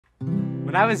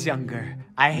When I was younger,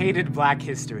 I hated Black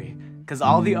history, because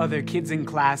all the other kids in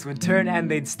class would turn and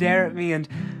they'd stare at me, and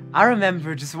I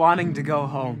remember just wanting to go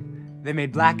home. They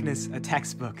made blackness a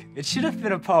textbook. It should have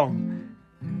been a poem.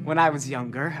 When I was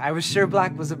younger, I was sure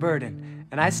black was a burden,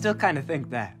 and I still kind of think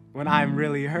that when I'm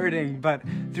really hurting, but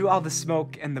through all the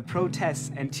smoke and the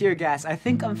protests and tear gas, I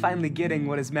think I'm finally getting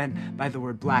what is meant by the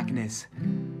word blackness.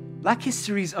 Black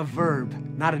history's a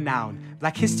verb, not a noun.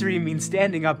 Black history means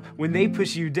standing up when they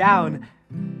push you down.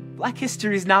 Black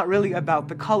history is not really about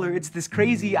the color, it's this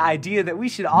crazy idea that we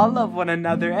should all love one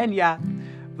another, and yeah,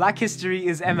 Black history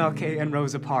is MLK and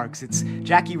Rosa Parks, it's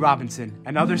Jackie Robinson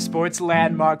and other sports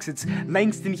landmarks, it's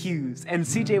Langston Hughes and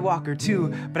CJ Walker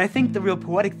too, but I think the real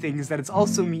poetic thing is that it's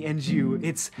also me and you.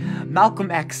 It's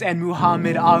Malcolm X and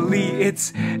Muhammad Ali,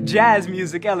 it's jazz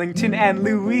music, Ellington and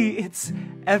Louis, it's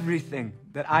everything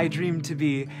that I dreamed to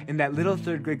be in that little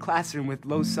third grade classroom with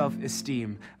low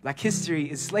self-esteem. Black history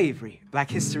is slavery. Black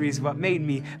history is what made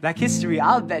me. Black history,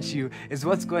 I'll bet you, is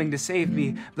what's going to save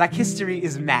me. Black history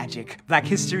is magic. Black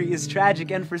history is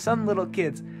tragic, and for some little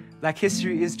kids, Black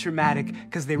history is traumatic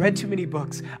because they read too many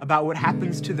books about what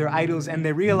happens to their idols and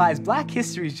they realize Black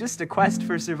history is just a quest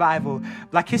for survival.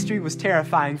 Black history was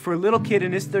terrifying. For a little kid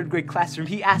in his third grade classroom,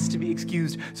 he asked to be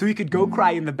excused so he could go cry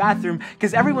in the bathroom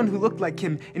because everyone who looked like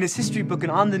him in his history book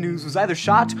and on the news was either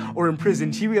shot or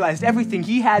imprisoned. He realized everything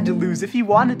he had to lose if he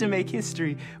wanted to make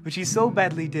history, which he so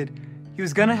badly did. He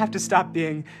was gonna have to stop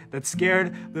being that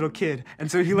scared little kid,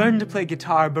 and so he learned to play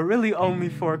guitar, but really only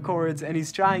 4 chords, and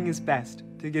he's trying his best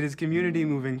to get his community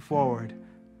moving forward.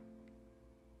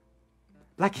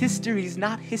 Black history is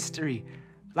not history.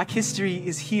 Black history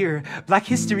is here. Black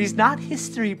history is not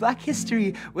history. Black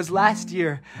history was last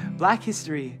year. Black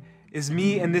history is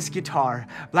me and this guitar.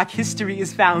 Black history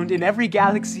is found in every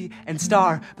galaxy and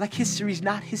star. Black history is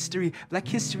not history. Black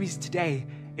history is today.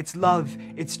 It's love,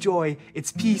 it's joy,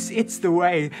 it's peace, it's the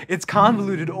way. It's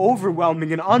convoluted,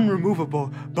 overwhelming, and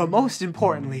unremovable. But most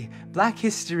importantly, Black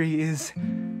history is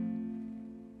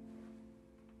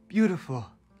beautiful.